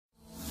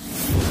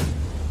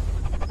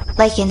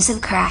like and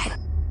subscribe.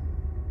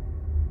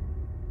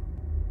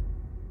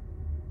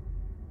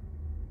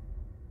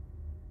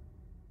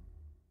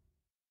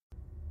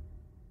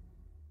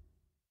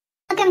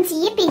 Welcome to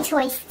Yippee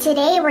Toys.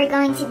 Today we're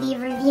going to be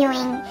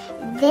reviewing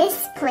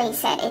this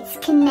playset. It's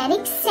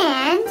Kinetic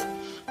Sand,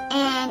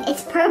 and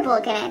it's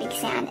purple Kinetic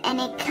Sand, and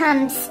it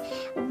comes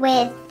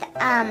with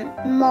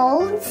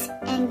molds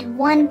and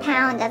 1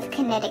 pound of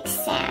Kinetic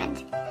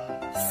Sand.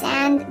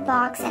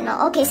 Sandbox and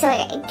all. Okay, so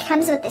it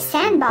comes with the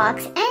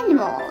sandbox and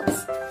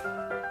molds.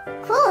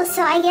 Cool,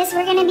 so I guess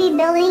we're going to be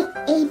building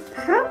a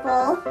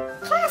purple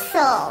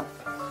castle.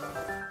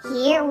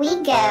 Here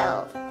we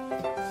go.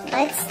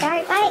 Let's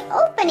start by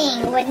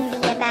opening. Wouldn't be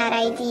a bad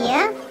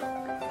idea.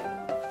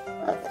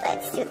 Oh,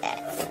 let's do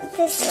that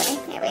this way.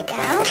 There we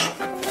go.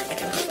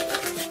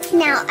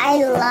 Now,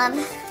 I love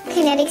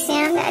Kinetic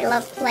Sand. I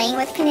love playing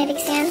with Kinetic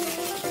Sand.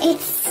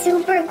 It's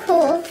super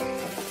cool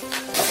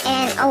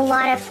and a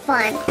lot of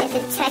fun. And the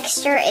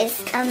texture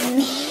is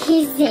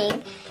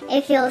amazing.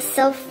 It feels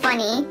so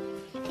funny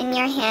in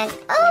your hand.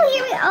 Oh,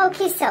 here we go.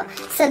 Okay,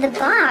 so the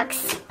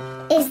box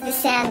is the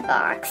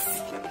sandbox.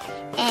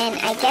 And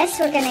I guess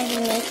we're going to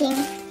be making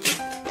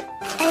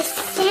a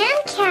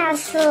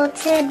sandcastle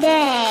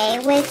today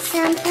with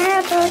some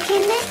purple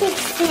Kinetic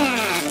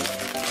Sand.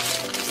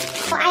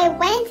 So I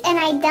went and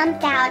I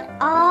dumped out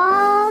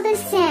all the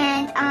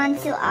sand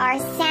onto our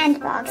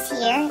sandbox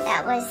here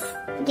that was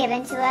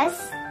given to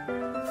us,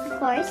 of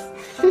course.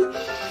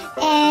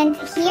 And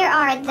here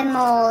are the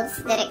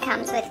molds that it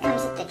comes with. It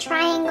comes with a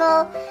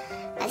triangle,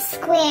 a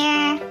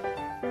square,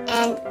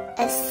 and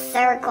a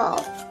circle.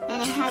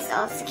 And it has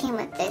also came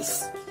with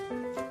this,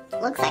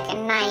 looks like a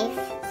knife,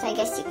 so I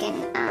guess you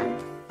can,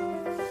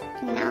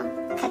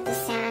 cut the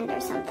sand or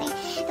something.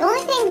 The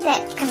only thing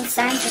that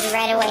concerns me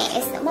right away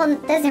is, well,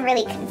 it doesn't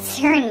really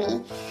concern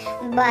me,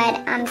 but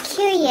I'm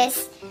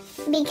curious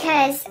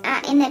because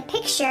in the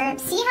picture,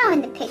 see how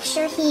in the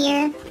picture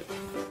here,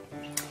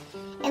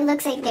 it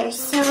looks like there's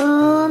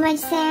so much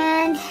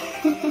sand.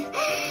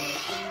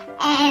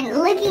 And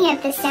looking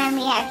at the sand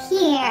we have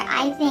here,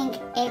 I think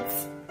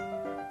it's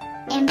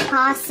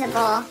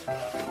impossible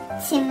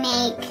to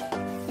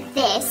make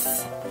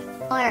this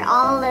or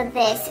all of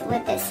this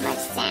with this much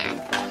sand.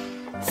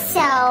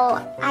 So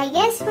I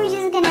guess we're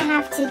just gonna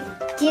have to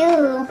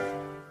do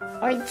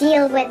or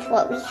deal with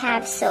what we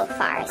have so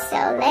far.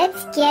 So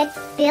let's get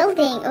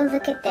building. Oh,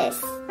 look at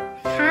this.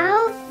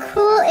 How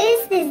cool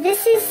is this?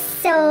 This is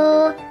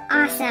so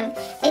awesome.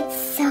 It's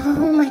so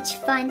much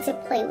fun to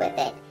play with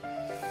it.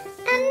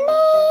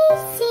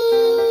 Amazing!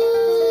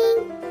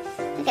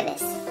 Look at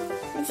this.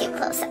 Let's do a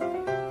close-up.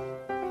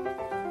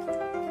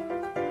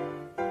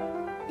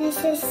 This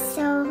is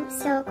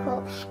so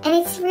cool. And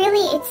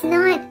it's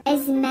not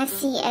as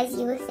messy as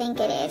you would think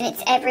it is.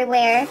 It's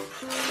everywhere.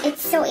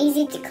 It's so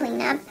easy to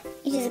clean up.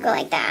 You just go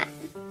like that.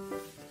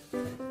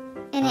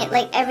 And it,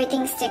 like,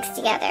 everything sticks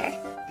together.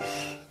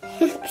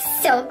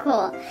 So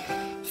cool.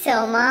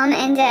 So Mom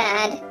and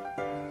Dad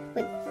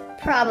would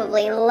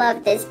probably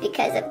love this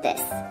because of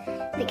this.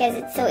 Because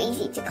it's so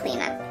easy to clean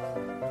up.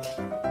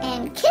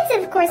 And kids,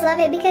 of course, love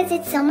it because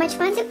it's so much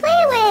fun to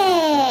play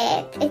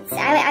with.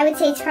 I would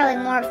say it's probably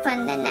more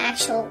fun than the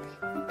actual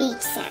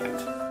beach sand.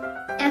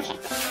 Okay,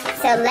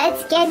 so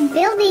let's get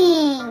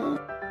building.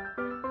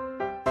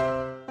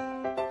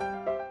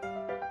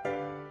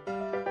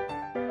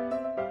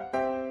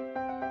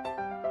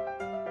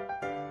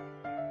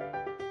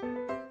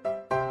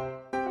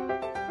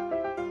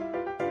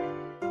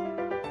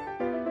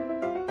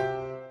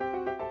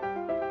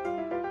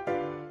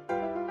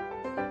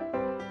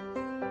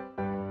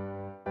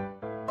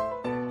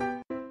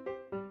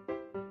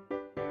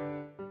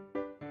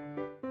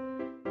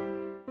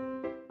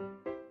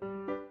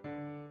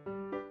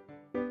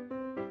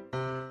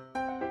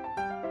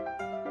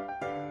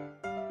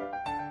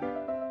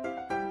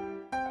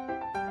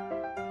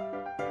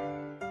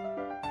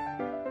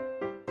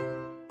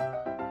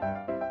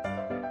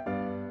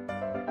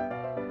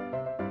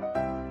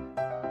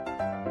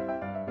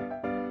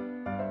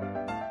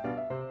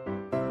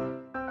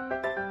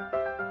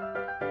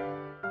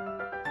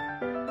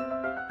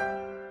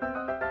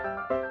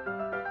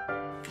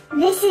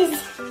 This is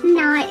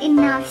not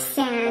enough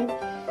sand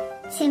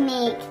to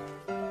make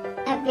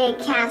a big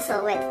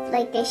castle with,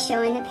 like they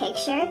show in the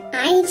picture.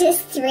 I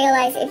just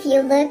realized if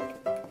you look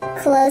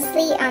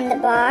closely on the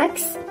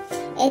box,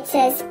 it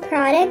says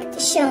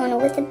product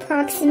shown with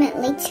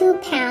approximately 2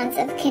 pounds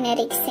of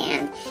kinetic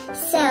sand.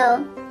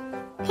 So,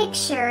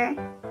 picture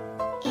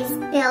is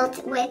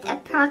built with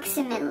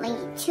approximately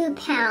 2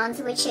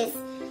 pounds, which is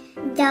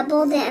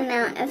double the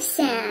amount of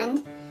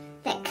sand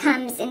that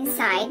comes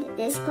inside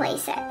this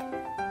playset.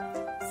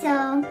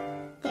 So,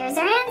 there's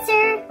our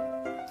answer.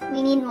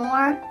 We need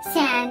more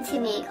sand to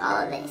make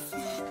all of this.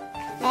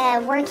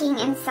 Working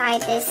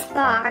inside this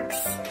box,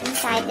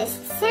 inside this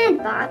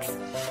sandbox,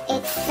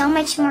 it's so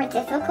much more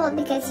difficult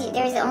because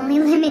there's only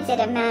limited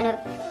amount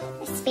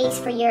of space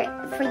for you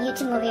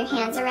to move your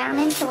hands around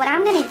in. So what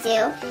I'm going to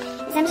do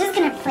is I'm just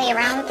going to play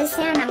around with the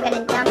sand. I'm going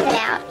to dump it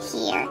out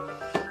here.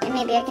 And and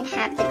maybe I can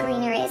have the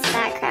greenery as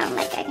background,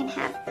 like I can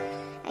have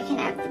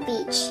the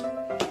beach,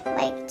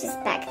 like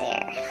just back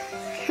there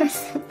or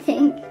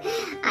something.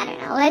 I don't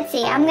know. Let's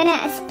see. I'm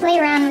gonna play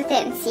around with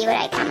it and see what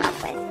I come up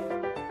with.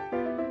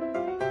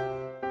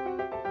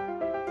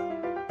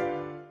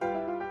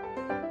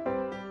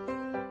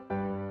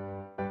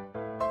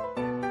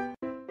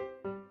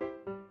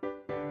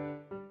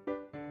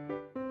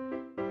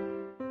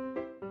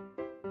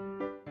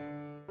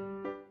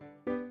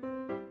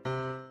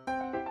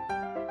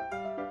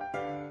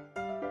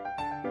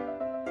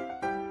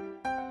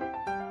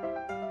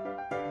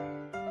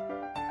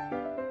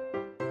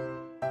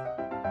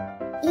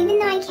 Even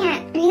though I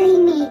can't really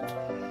make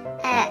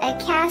a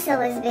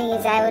castle as big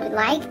as I would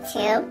like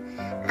to,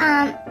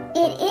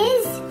 it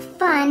is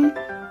fun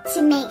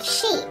to make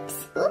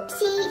shapes.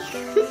 Oopsie!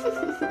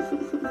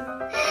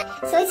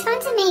 So it's fun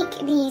to make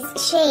these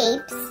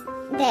shapes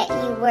that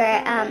you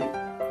were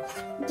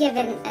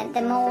given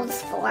the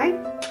molds for.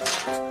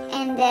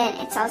 And then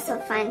it's also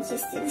fun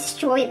just to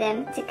destroy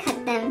them, to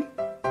cut them.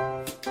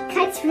 It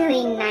cuts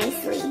really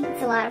nicely.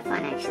 It's a lot of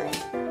fun actually.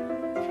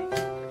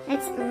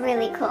 It's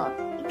really cool.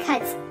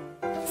 Cuts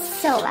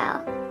so well.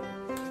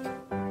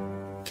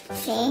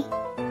 See?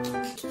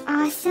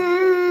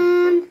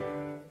 Awesome!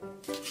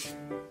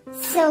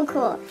 So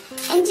cool.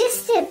 And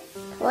just to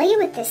play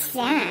with the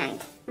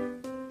sand.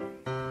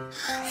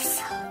 Oh,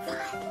 so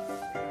fun.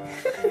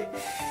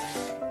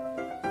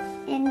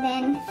 And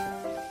then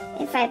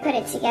if I put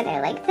it together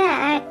like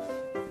that,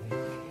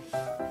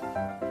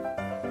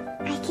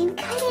 I can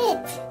cut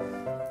it.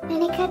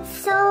 And it cuts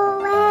so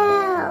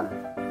well.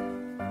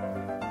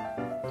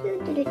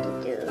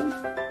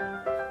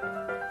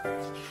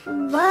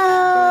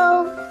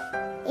 Whoa!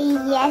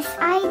 Yes,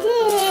 I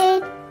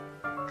did.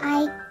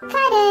 I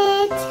cut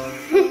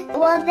it.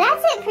 Well,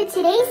 that's it for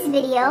today's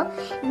video.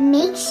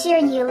 Make sure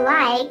you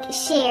like,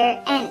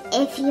 share, and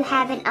if you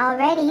haven't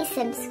already,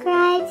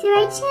 subscribe to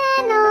our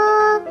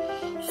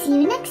channel.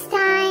 See you next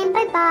time.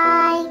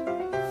 Bye-bye.